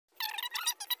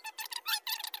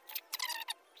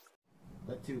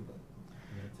That too, but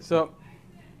so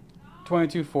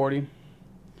 2240.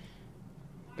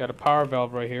 Got a power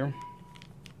valve right here,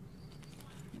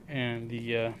 and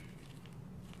the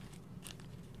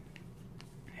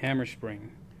hammer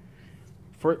spring.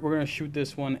 First, we're gonna shoot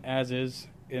this one as is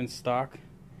in stock,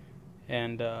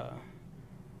 and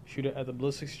shoot it at the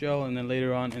ballistics gel, and then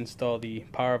later on install the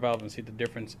power valve and see the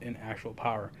difference in actual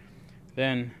power.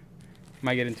 Then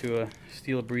might get into a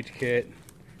steel breech kit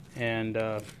and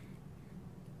an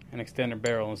extender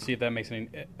barrel and see if that makes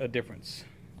a difference.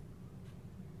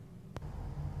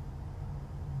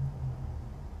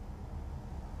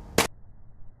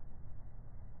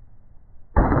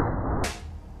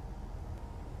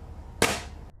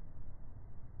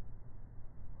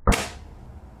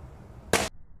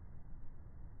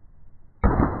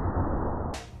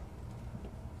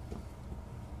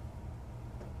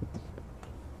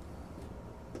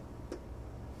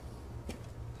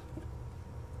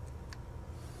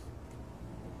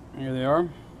 Here they are,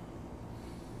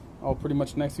 all pretty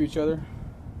much next to each other.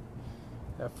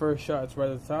 That first shot is right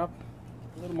at the top.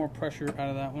 A little more pressure out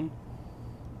of that one.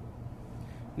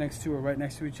 Next two are right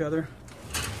next to each other.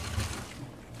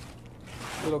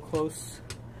 A little close.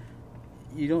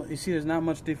 You see there's not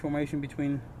much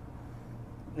deformation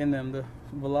in them. The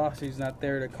velocity is not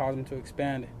there to cause them to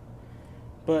expand.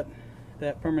 But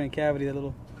that permanent cavity, that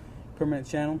little permanent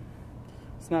channel,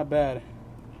 it's not bad.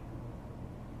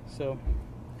 So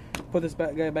put this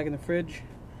guy back in the fridge,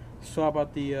 swap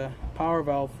out the power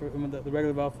valve for the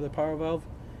regular valve for the power valve,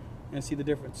 and see the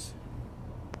difference.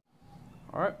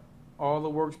 Alright, all the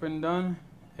work's been done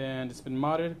and it's been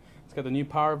modded. It's got the new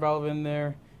power valve in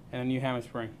there and a new hammer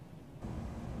spring.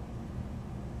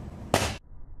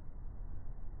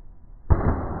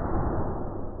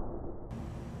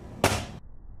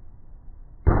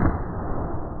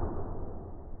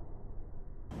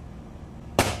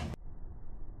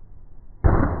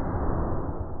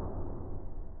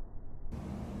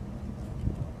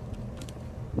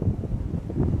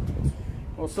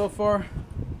 Well, so far,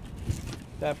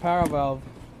 that power valve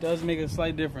does make a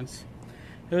slight difference.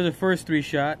 There's the first three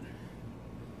shot,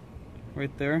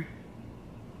 right there.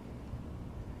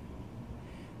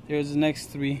 There's the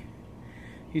next three.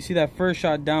 You see that first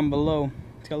shot down below,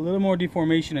 it's got a little more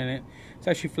deformation in it. It's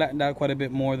actually flattened out quite a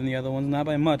bit more than the other ones, not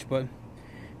by much, but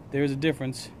there's a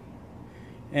difference.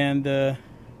 And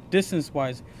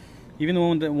distance-wise, even the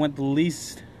one that went the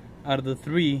least out of the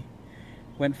three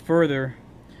went further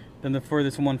than the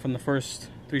furthest one from the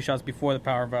first three shots before the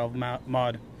power valve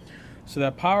mod. So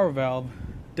that power valve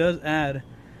does add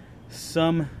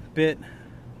some bit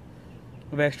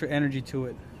of extra energy to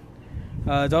it.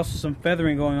 There's also some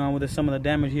feathering going on with some of the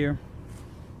damage here.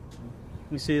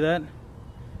 You see that?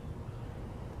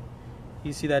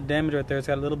 You see that damage right there? It's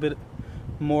got a little bit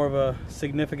more of a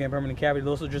significant permanent cavity. It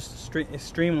also just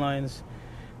streamlines.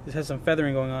 This has some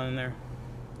feathering going on in there.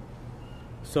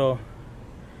 So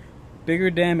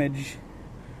bigger damage,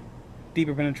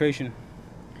 deeper penetration.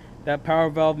 That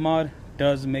power valve mod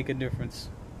does make a difference.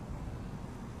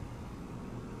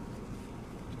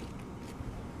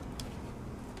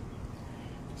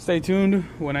 Stay tuned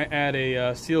when I add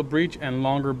a steel breech and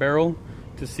longer barrel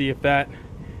to see if that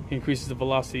increases the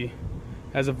velocity.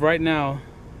 As of right now,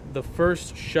 the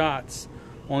first shots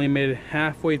only made it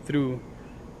halfway through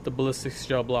the ballistics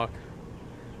gel block.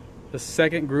 The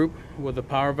second group with the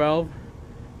power valve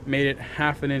made it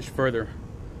half an inch further.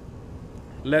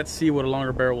 Let's see what a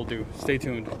longer barrel will do. Stay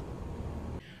tuned.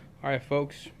 Alright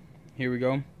folks, here we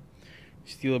go.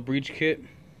 Steel breech kit,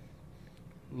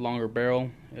 longer barrel.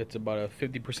 It's about a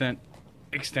 50%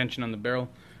 extension on the barrel.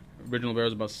 Original barrel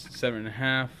is about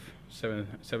 7.5, 7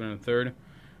 1/3.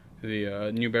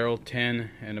 The new barrel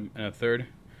 10 and a third.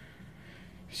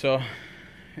 So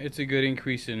it's a good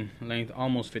increase in length,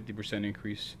 almost 50%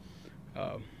 increase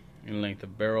in length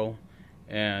of barrel.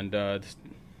 And the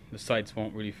sights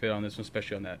won't really fit on this one,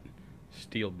 especially on that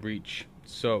steel breech.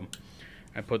 So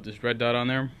I put this red dot on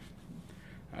there,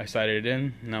 I sighted it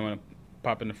in. Now I'm going to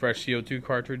pop in a fresh CO2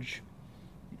 cartridge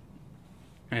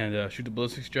and shoot the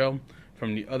ballistics gel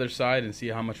from the other side and see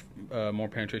how much more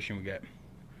penetration we get.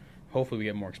 Hopefully we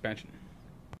get more expansion.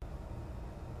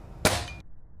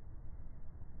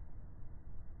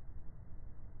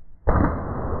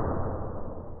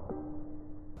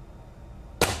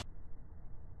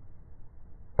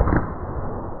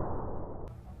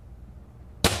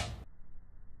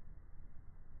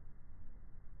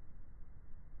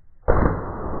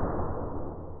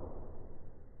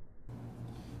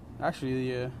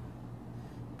 Actually,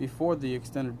 before the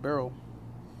extended barrel,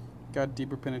 got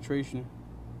deeper penetration.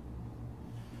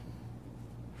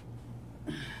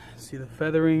 See the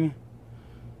feathering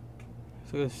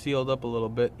So it's sealed up a little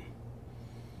bit.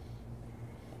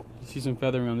 You see some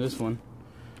feathering on this one.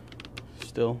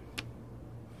 Still,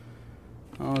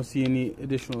 I don't see any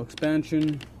additional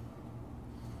expansion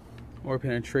or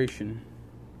penetration.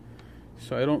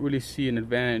 So I don't really see an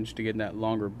advantage to getting that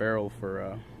longer barrel for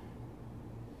at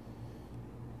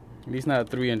least not a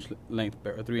 3-inch length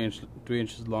barrel. 3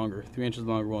 inches longer. 3 inches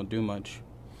longer won't do much.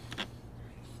 I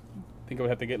think I would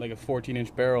have to get like a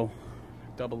 14-inch barrel,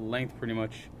 double the length pretty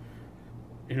much,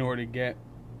 in order to get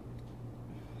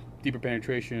deeper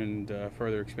penetration and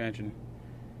further expansion.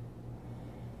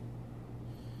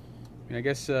 I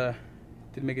guess did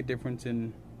make a difference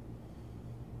in,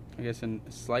 a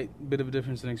slight bit of a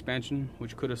difference in expansion,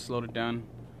 which could have slowed it down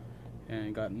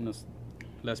and gotten us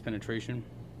less penetration.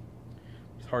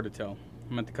 It's hard to tell.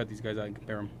 I'm going to cut these guys out and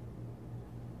compare them.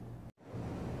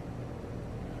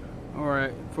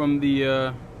 Alright, from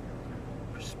the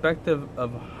perspective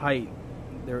of height,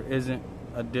 there isn't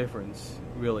a difference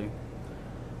really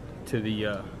to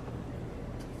the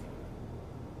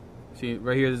see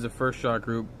right here. This is the first shot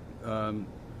group,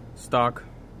 stock,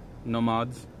 no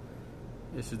mods.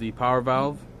 This is the power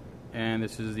valve, and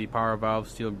this is the power valve,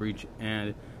 steel breech,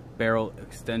 and barrel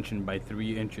extension by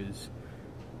 3 inches.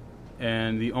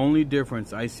 And the only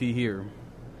difference I see here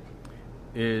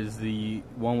is the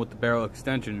one with the barrel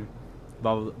extension.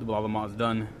 While the mod's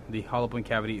done, the hollow point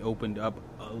cavity opened up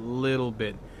a little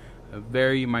bit, a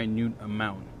very minute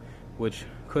amount, which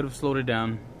could have slowed it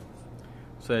down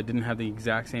so it didn't have the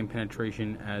exact same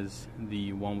penetration as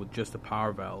the one with just the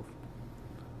power valve.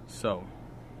 So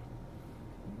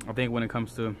I think when it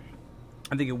comes to,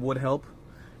 I think it would help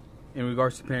in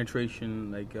regards to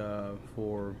penetration, like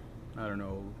for, I don't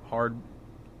know, hard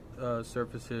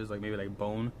surfaces, like maybe like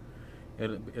bone.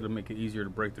 It'll make it easier to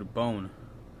break through bone.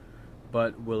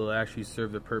 But will it actually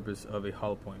serve the purpose of a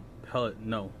hollow point pellet?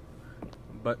 No.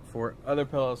 But for other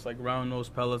pellets, like round nose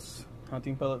pellets,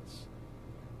 hunting pellets,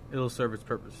 it'll serve its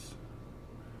purpose.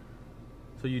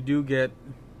 So you do get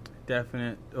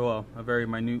definite, well, a very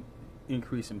minute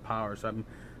increase in power. So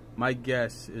my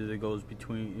guess is it goes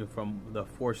between, from the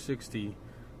 460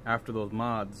 after those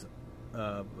mods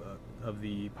of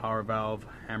the power valve,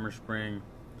 hammer spring,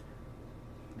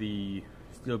 the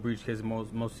steel breech case,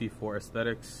 mostly for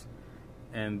aesthetics,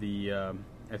 and the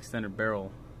extended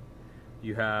barrel.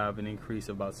 You have an increase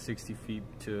of about 60 feet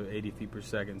to 80 feet per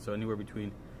second, so anywhere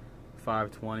between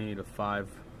 520 to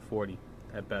 540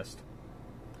 at best.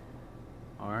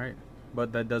 Alright,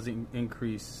 but that doesn't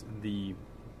increase the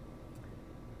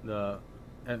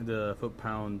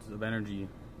foot-pounds of energy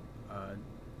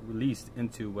released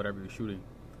into whatever you're shooting.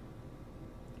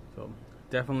 So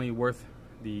definitely worth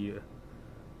the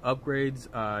upgrades.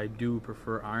 I do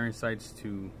prefer iron sights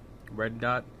to red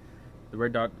dot. The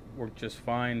red dot worked just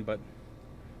fine, but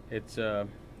it's they're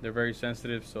very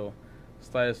sensitive, so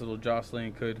slightest little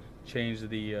jostling could change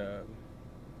the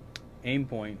aim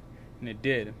point, and it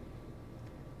did.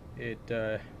 It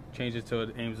changed it so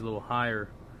it aims a little higher,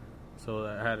 so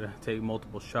I had to take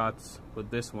multiple shots with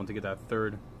this one to get that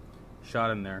third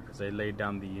shot in there, because I laid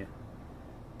down the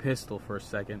pistol for a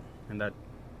second, and that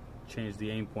changed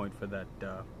the aim point for that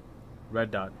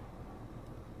red dot.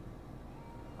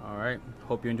 Alright,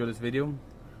 hope you enjoyed this video.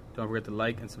 Don't forget to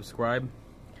like and subscribe.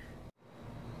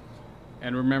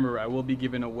 And remember, I will be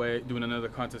doing another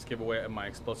contest giveaway at my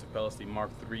explosive pellets, the Mark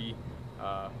III.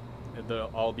 They'll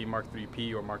all be Mark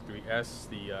IIIP or Mark IIIS,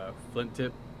 the flint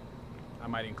tip. I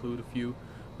might include a few,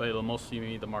 but it'll mostly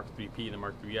be the Mark IIIP and the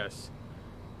Mark IIIS.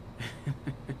 You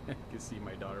can see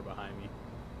my daughter behind me.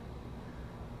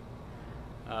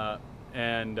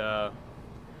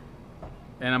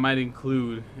 And I might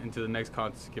include into the next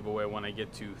contest giveaway when I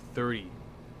get to 30.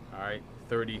 Alright,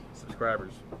 30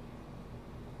 subscribers.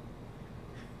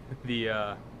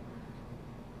 The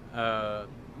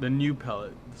new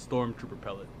pellet, the Stormtrooper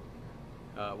pellet.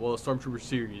 Well, the Stormtrooper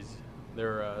series.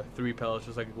 There are 3 pellets,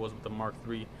 just like it was with the Mark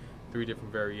III, 3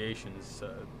 different variations.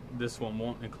 This one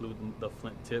won't include the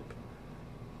flint tip,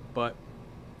 but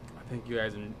I think you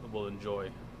guys will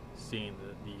enjoy seeing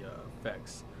the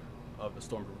effects of the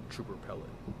Stormtrooper pellet.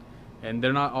 And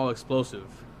they're not all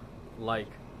explosive like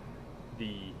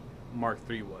the Mark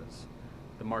III was.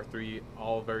 The Mark III,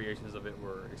 all variations of it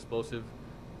were explosive.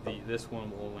 This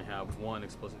one will only have 1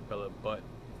 explosive pellet, but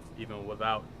even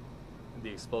without the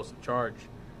explosive charge,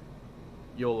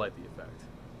 you'll like the effect.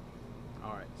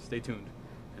 Alright, stay tuned.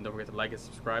 And don't forget to like and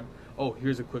subscribe. Oh,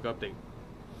 here's a quick update.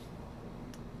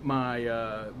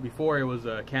 Before it was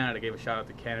Canada, I gave a shout out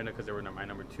to Canada because they were my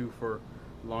number 2 for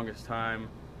the longest time.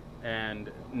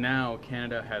 And now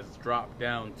Canada has dropped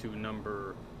down to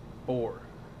number 4.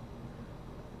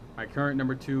 My current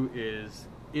number 2 is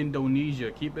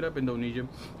Indonesia. Keep it up, Indonesia.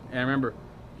 And remember,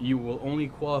 you will only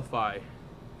qualify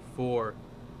for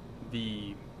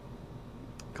the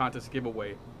contest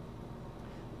giveaway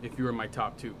if you were in my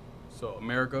top 2. So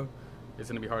America, it's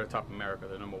going to be hard to top America.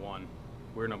 They're number 1.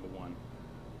 We're number 1.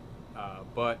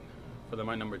 But for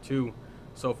my number 2,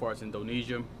 so far it's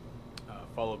Indonesia,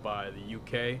 followed by the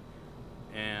UK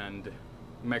and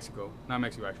Mexico. Not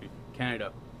Mexico, actually.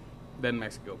 Canada, then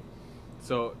Mexico.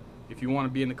 So if you want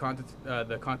to be in the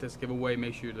contest giveaway,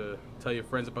 make sure to tell your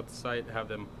friends about the site, have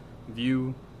them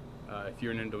view. If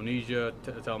you're in Indonesia,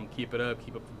 tell them keep it up,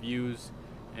 keep up the views,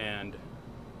 and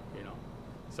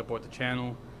support the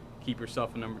channel. Keep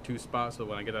yourself a number 2 spot, so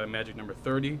when I get that magic number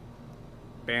 30,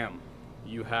 bam,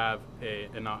 you have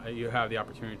the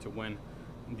opportunity to win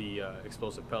the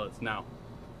explosive pellets. Now,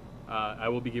 I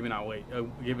will be giving away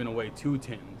 2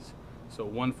 tins, so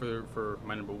one for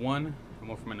my number 1 and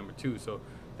one for my number 2. So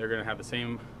they're gonna have the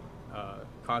same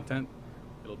content.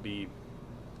 It'll be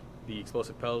the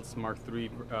explosive pellets Mark III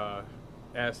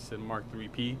S and Mark III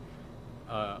P,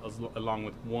 along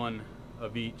with one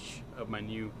of each of my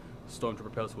new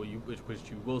Stormtrooper pellets, which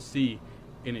you will see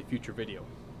in a future video.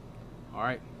 All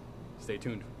right, stay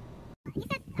tuned.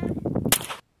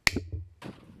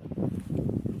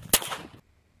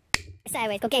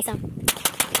 Sideways, go get some.